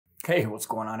Hey, what's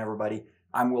going on, everybody?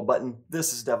 I'm Will Button.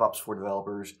 This is DevOps for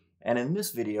Developers, and in this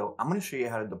video, I'm going to show you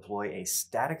how to deploy a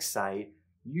static site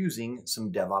using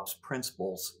some DevOps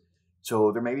principles.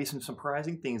 So there may be some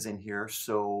surprising things in here,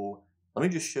 so let me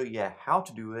just show you how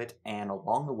to do it, and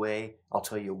along the way, I'll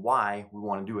tell you why we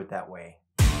want to do it that way.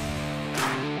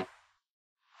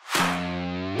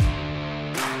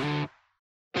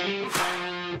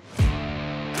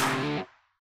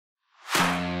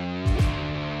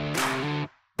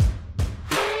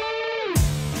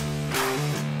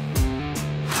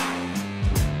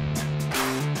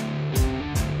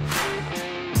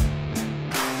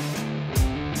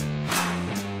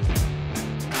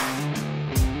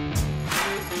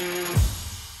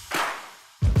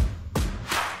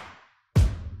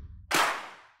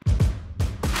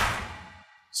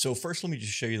 So first, let me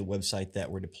just show you the website that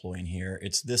we're deploying here.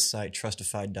 It's this site,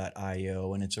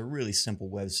 trustified.io, and it's a really simple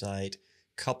website,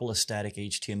 couple of static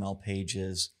HTML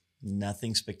pages,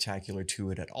 nothing spectacular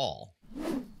to it at all.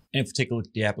 And if we take a look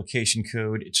at the application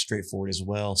code, it's straightforward as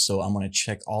well. So I'm going to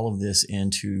check all of this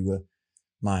into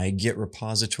my Git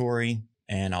repository,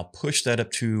 and I'll push that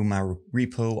up to my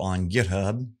repo on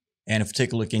GitHub. And if we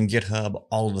take a look in GitHub,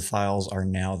 all of the files are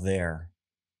now there.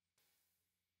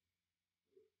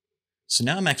 So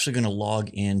now I'm actually going to log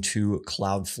into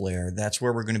Cloudflare. That's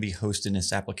where we're going to be hosting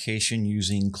this application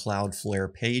using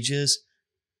Cloudflare Pages.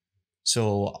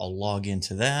 So I'll log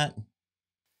into that.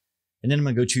 And then I'm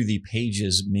going to go to the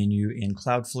Pages menu in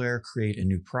Cloudflare, create a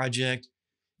new project,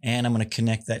 and I'm going to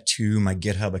connect that to my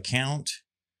GitHub account.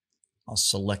 I'll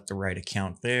select the right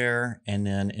account there and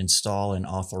then install and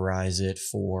authorize it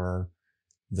for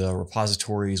the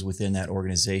repositories within that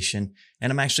organization.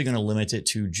 And I'm actually going to limit it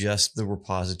to just the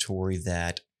repository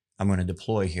that I'm going to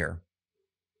deploy here.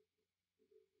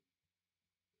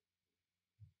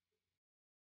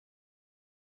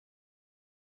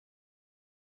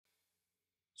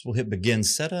 So we'll hit begin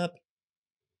setup.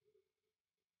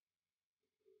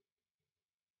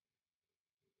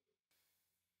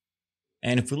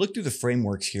 And if we look through the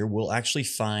frameworks here, we'll actually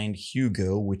find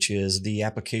Hugo, which is the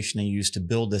application I used to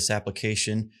build this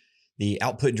application. The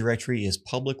output directory is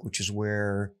public, which is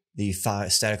where the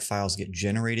static files get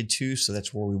generated to. So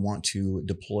that's where we want to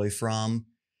deploy from.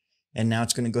 And now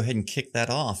it's going to go ahead and kick that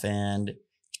off. And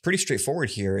it's pretty straightforward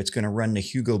here. It's going to run the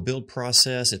Hugo build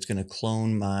process. It's going to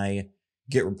clone my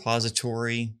Git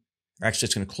repository. Or actually,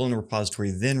 it's going to clone the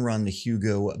repository, then run the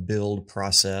Hugo build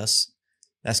process.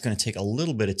 That's going to take a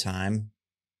little bit of time.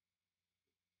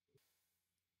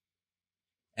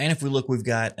 And if we look, we've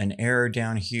got an error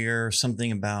down here,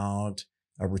 something about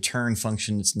a return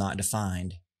function that's not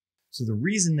defined. So the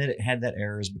reason that it had that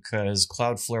error is because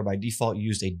Cloudflare by default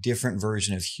used a different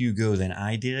version of Hugo than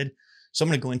I did. So I'm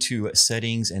going to go into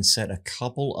settings and set a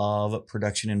couple of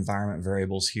production environment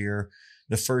variables here.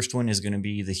 The first one is going to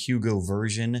be the Hugo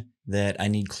version that I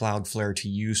need Cloudflare to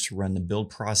use to run the build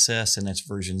process, and that's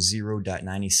version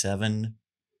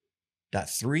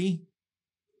 0.97.3.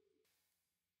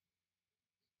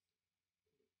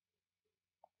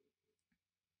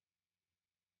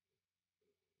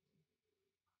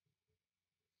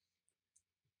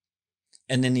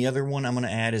 And then the other one I'm going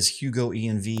to add is Hugo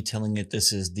env, telling it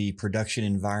this is the production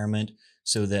environment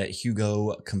so that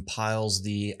Hugo compiles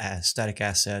the static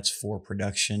assets for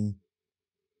production.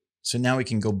 So now we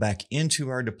can go back into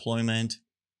our deployment,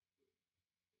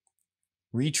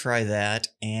 retry that,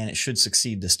 and it should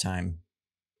succeed this time.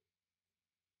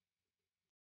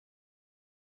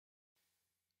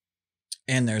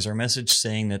 And there's our message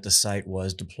saying that the site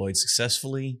was deployed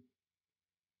successfully.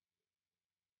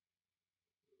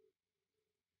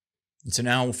 And so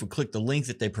now if we click the link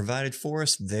that they provided for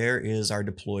us, there is our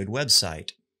deployed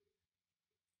website.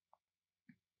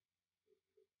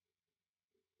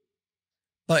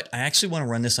 But I actually want to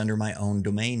run this under my own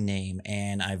domain name,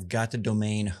 and I've got the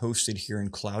domain hosted here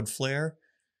in Cloudflare.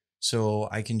 So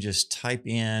I can just type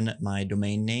in my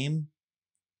domain name.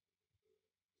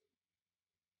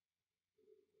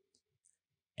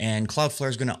 And Cloudflare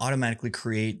is going to automatically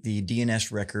create the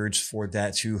DNS records for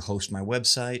that to host my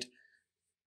website.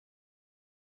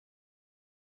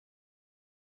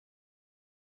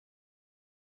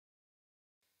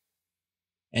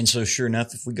 And so sure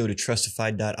enough, if we go to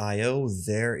trustified.io,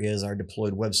 there is our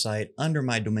deployed website under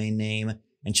my domain name.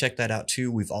 And check that out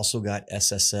too. We've also got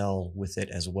SSL with it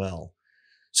as well.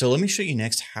 So let me show you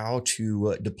next how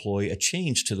to deploy a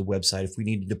change to the website if we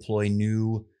need to deploy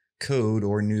new code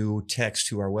or new text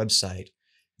to our website.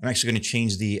 I'm actually going to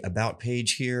change the About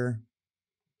page here.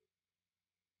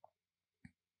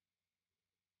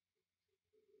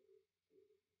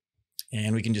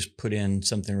 And we can just put in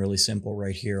something really simple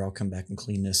right here. I'll come back and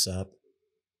clean this up.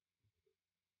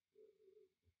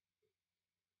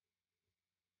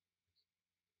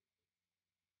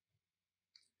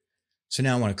 So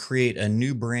now I want to create a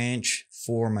new branch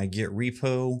for my Git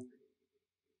repo.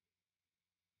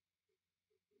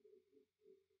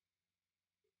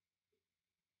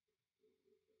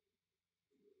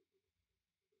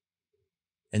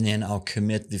 And then I'll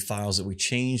commit the files that we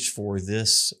changed for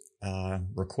this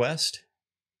request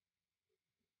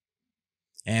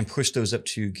and push those up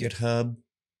to GitHub.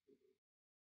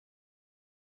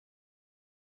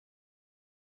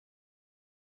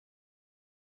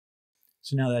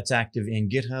 So now that's active in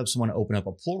GitHub. So I want to open up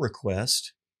a pull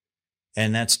request,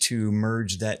 and that's to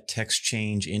merge that text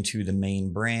change into the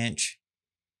main branch.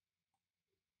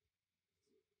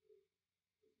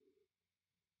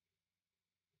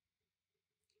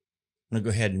 I'm going to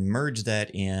go ahead and merge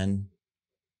that in.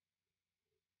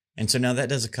 And so now that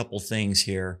does a couple things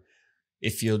here.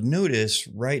 If you'll notice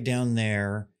right down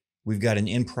there, we've got an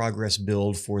in progress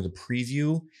build for the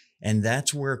preview, and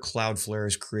that's where Cloudflare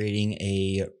is creating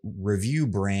a review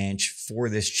branch for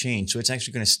this change. So it's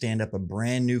actually going to stand up a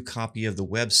brand new copy of the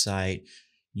website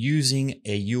using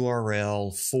a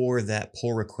URL for that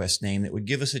pull request name that would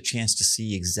give us a chance to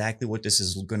see exactly what this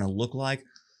is going to look like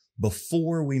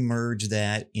before we merge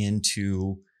that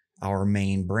into our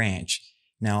main branch.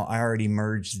 Now, I already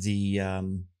merged the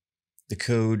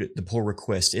code, the pull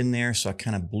request in there, so I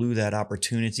kind of blew that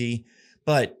opportunity,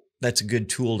 but that's a good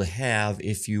tool to have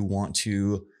if you want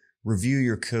to review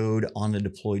your code on the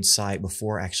deployed site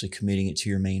before actually committing it to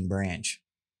your main branch.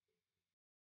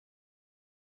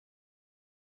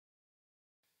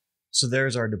 So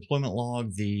there's our deployment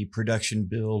log, the production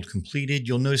build completed.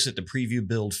 You'll notice that the preview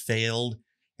build failed,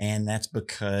 and that's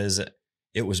because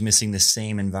it was missing the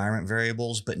same environment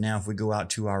variables. But now if we go out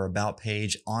to our About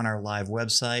page on our live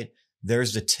website,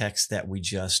 there's the text that we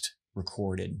just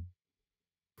recorded.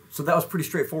 So that was pretty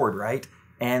straightforward, right?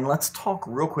 And let's talk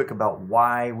real quick about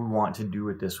why we want to do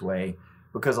it this way.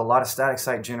 Because a lot of static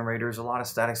site generators, a lot of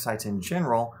static sites in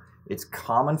general, it's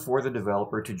common for the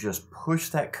developer to just push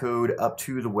that code up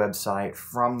to the website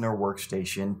from their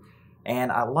workstation.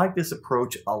 And I like this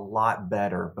approach a lot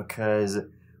better, because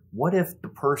what if the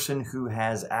person who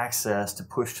has access to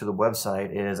push to the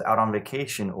website is out on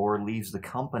vacation or leaves the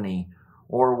company?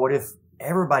 Or what if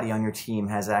everybody on your team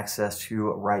has access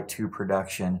to write to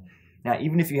production? Now,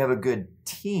 even if you have a good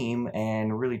team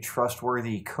and really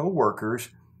trustworthy coworkers,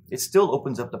 it still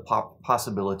opens up the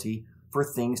possibility for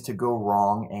things to go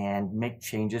wrong and make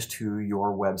changes to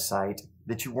your website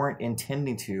that you weren't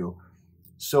intending to.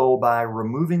 So by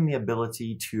removing the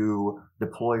ability to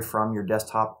deploy from your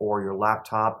desktop or your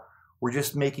laptop, we're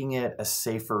just making it a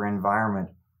safer environment.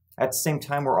 At the same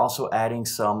time, we're also adding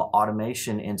some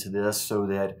automation into this so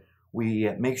that we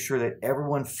make sure that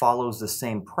everyone follows the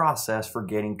same process for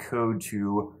getting code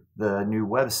to the new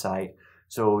website.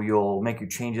 So you'll make your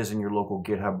changes in your local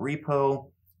GitHub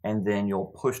repo, and then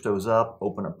you'll push those up,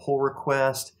 open a pull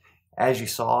request. As you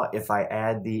saw, if I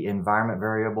add the environment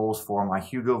variables for my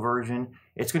Hugo version,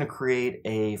 it's going to create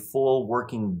a full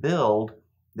working build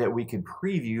that we could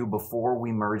preview before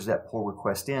we merge that pull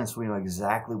request in, so we know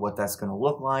exactly what that's going to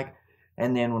look like.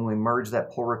 And then when we merge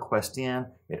that pull request in,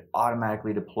 it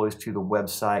automatically deploys to the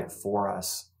website for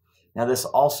us. Now, this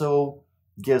also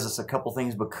gives us a couple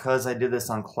things because I did this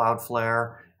on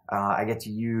Cloudflare. I get to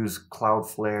use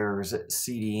Cloudflare's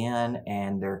CDN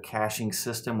and their caching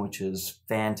system, which is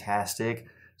fantastic.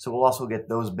 So we'll also get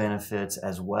those benefits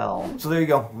as well. So there you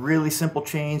go. Really simple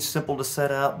change, simple to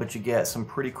set up, but you get some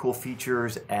pretty cool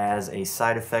features as a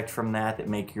side effect from that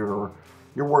make your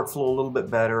workflow a little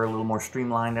bit better, a little more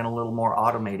streamlined, and a little more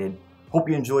automated. Hope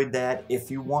you enjoyed that.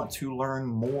 If you want to learn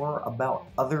more about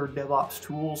other DevOps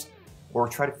tools or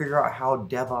try to figure out how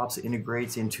DevOps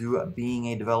integrates into being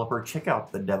a developer, check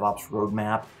out the DevOps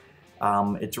Roadmap.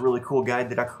 It's a really cool guide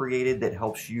that I created that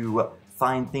helps you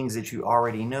find things that you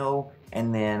already know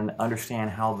and then understand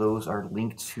how those are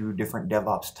linked to different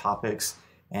DevOps topics.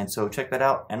 And so check that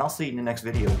out, and I'll see you in the next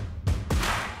video.